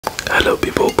Hello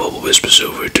people, Bubble Whispers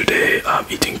over. Today I'm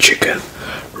eating chicken,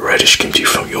 radish kimchi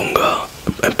from Yonga,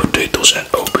 and potatoes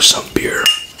and over some beer.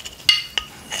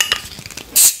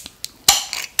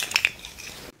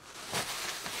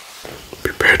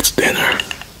 Prepared dinner.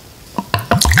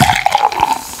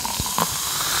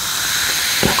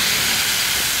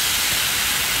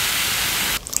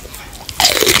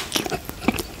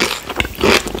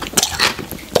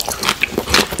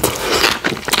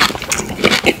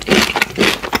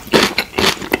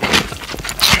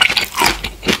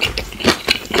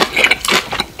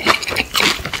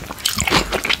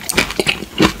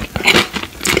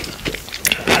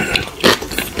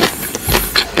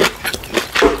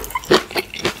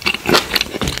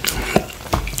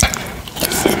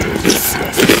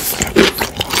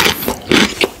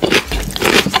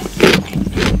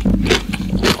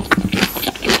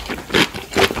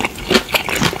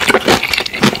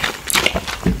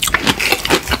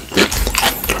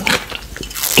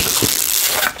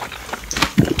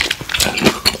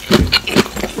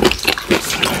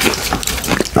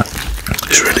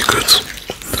 It's really good.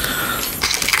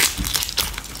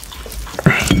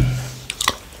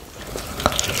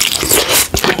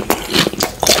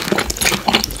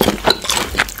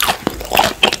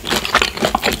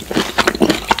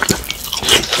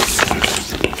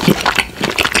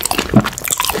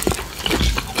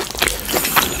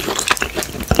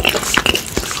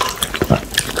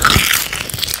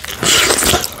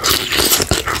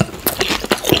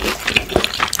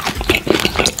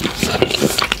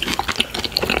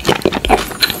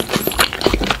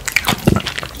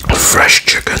 Fresh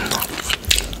chicken.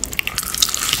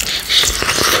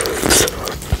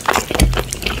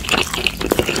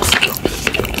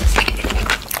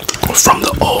 From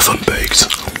the oven baked.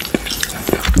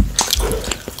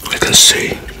 You can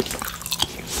see.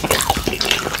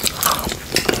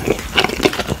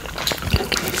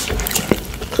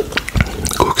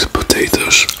 Cooked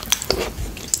potatoes.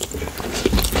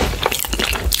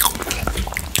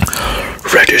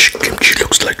 Radish kimchi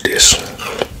looks like this.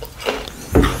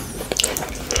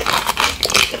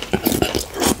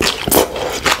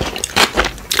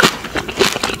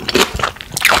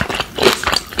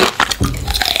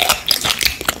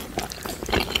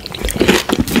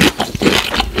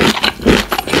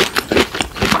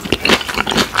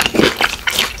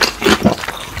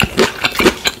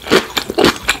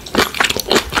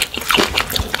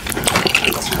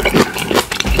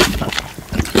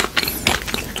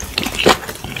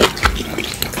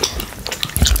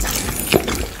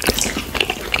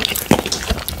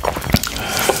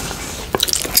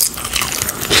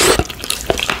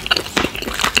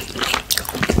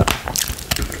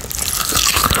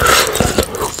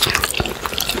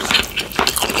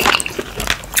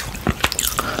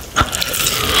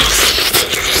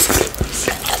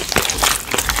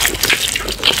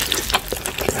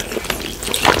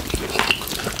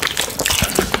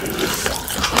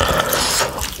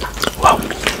 Wow.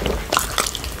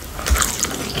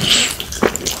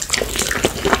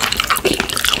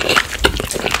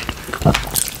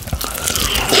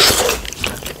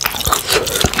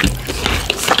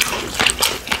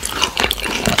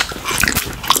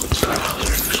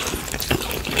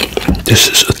 This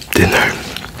is a dinner.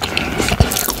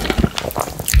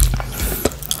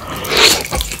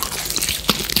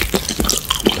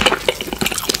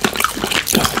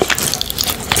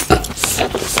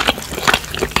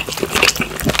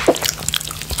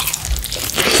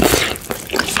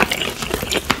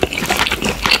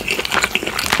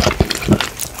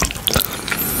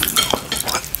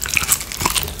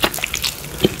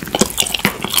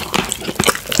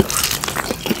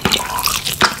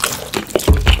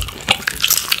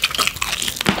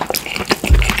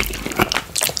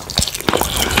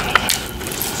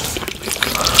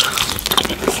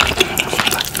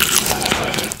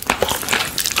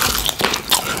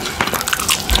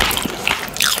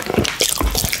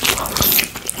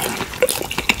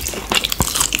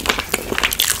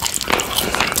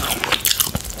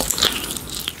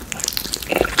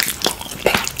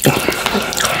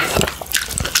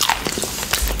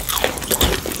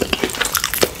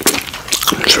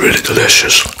 It's really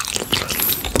delicious,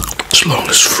 as long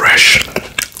as fresh.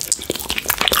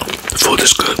 The food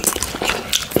is good.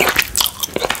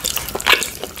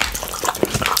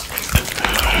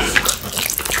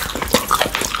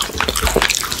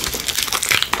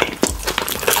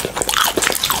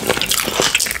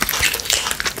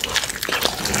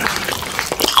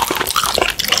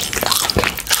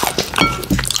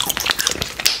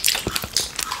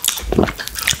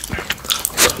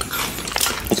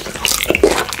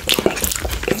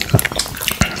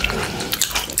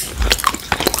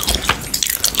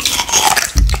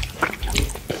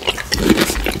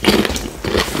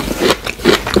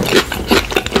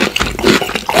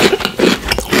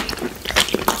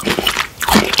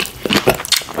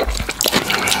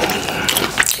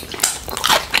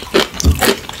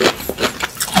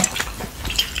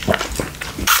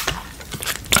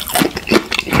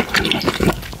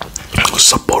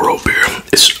 Sapporo beer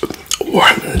is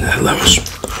warm in the Netherlands,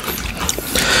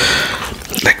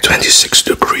 like 26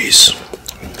 degrees.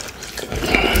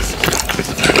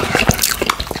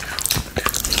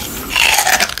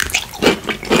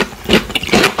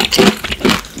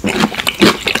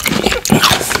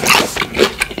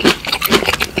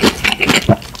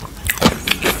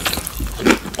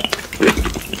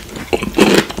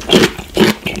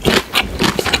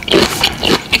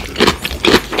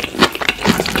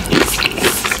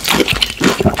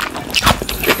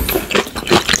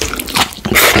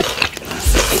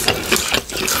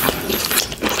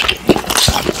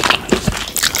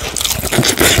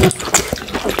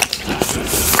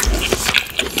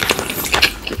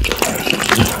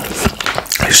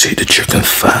 You see the chicken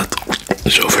fat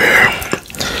is over here,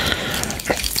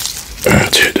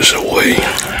 and here there's a way,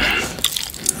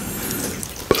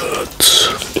 but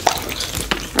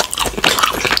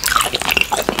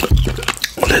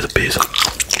a little bit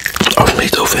of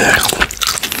meat over here.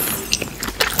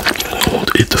 I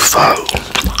won't eat the fowl.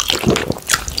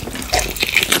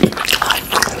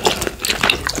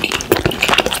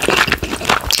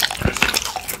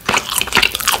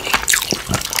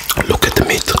 Look at the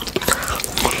meat.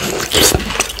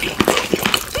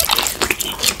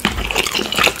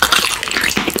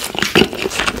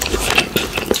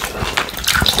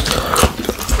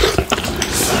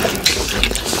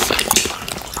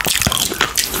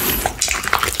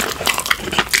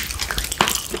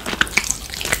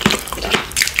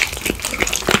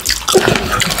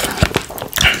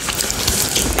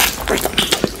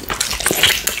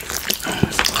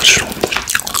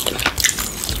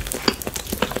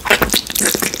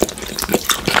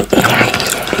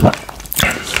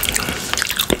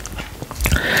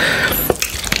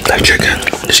 Black chicken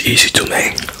is easy to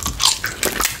make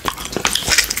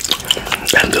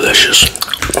and delicious.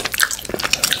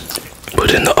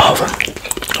 Put in the oven,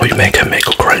 or you can make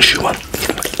a crunchy one.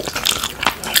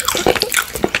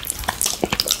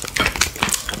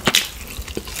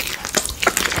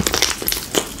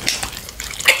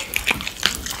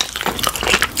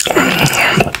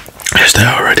 Yes,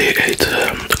 I already ate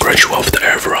the crunchy one with the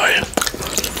air fryer.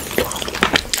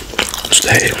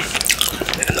 Stay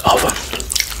in the oven.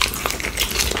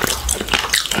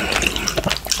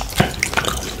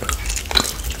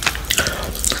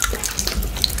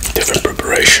 Different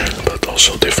preparation, but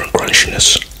also different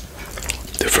crunchiness,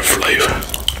 different flavor.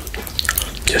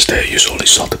 Yes, they use only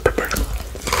salt and pepper.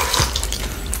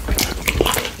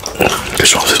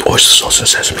 This one with oyster sauce and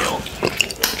sesame oil.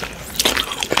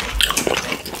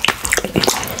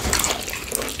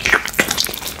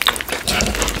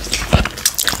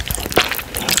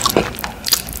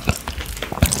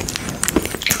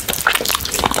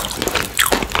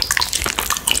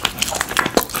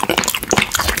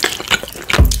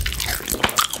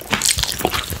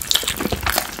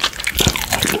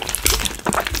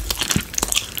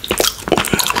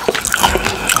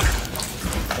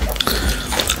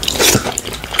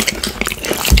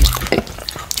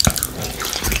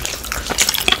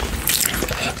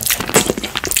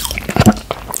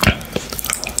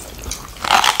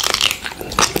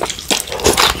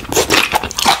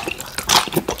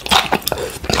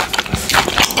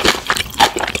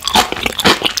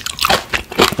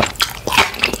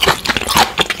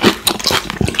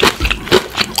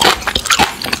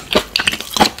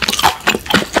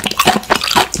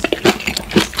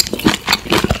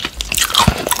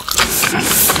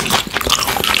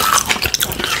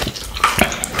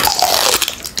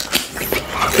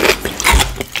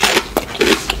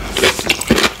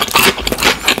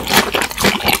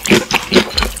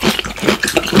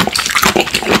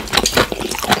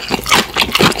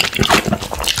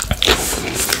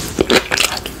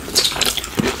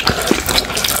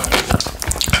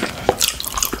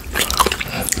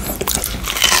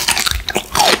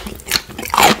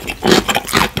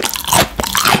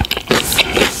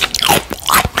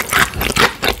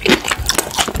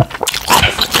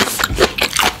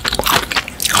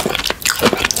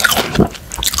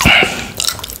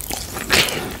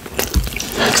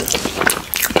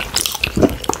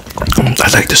 I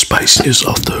like the spiciness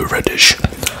of the radish.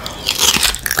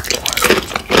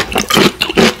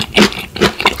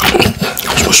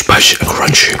 It's more spicy and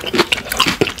crunchy.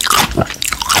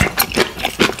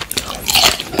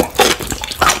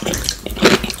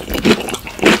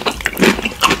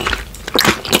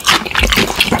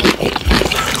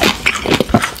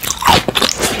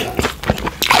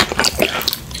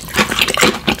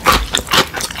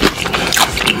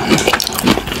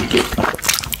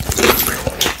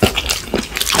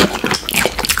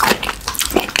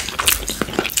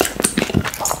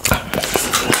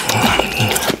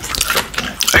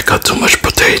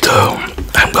 potato.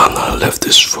 I'm gonna leave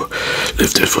this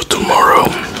for tomorrow.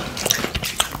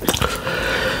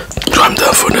 So I'm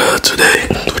done for today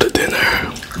for the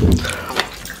dinner.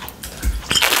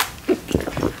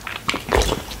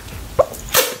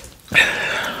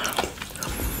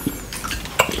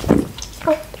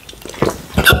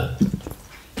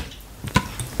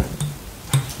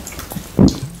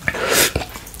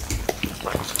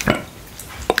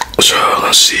 So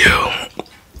I'll see you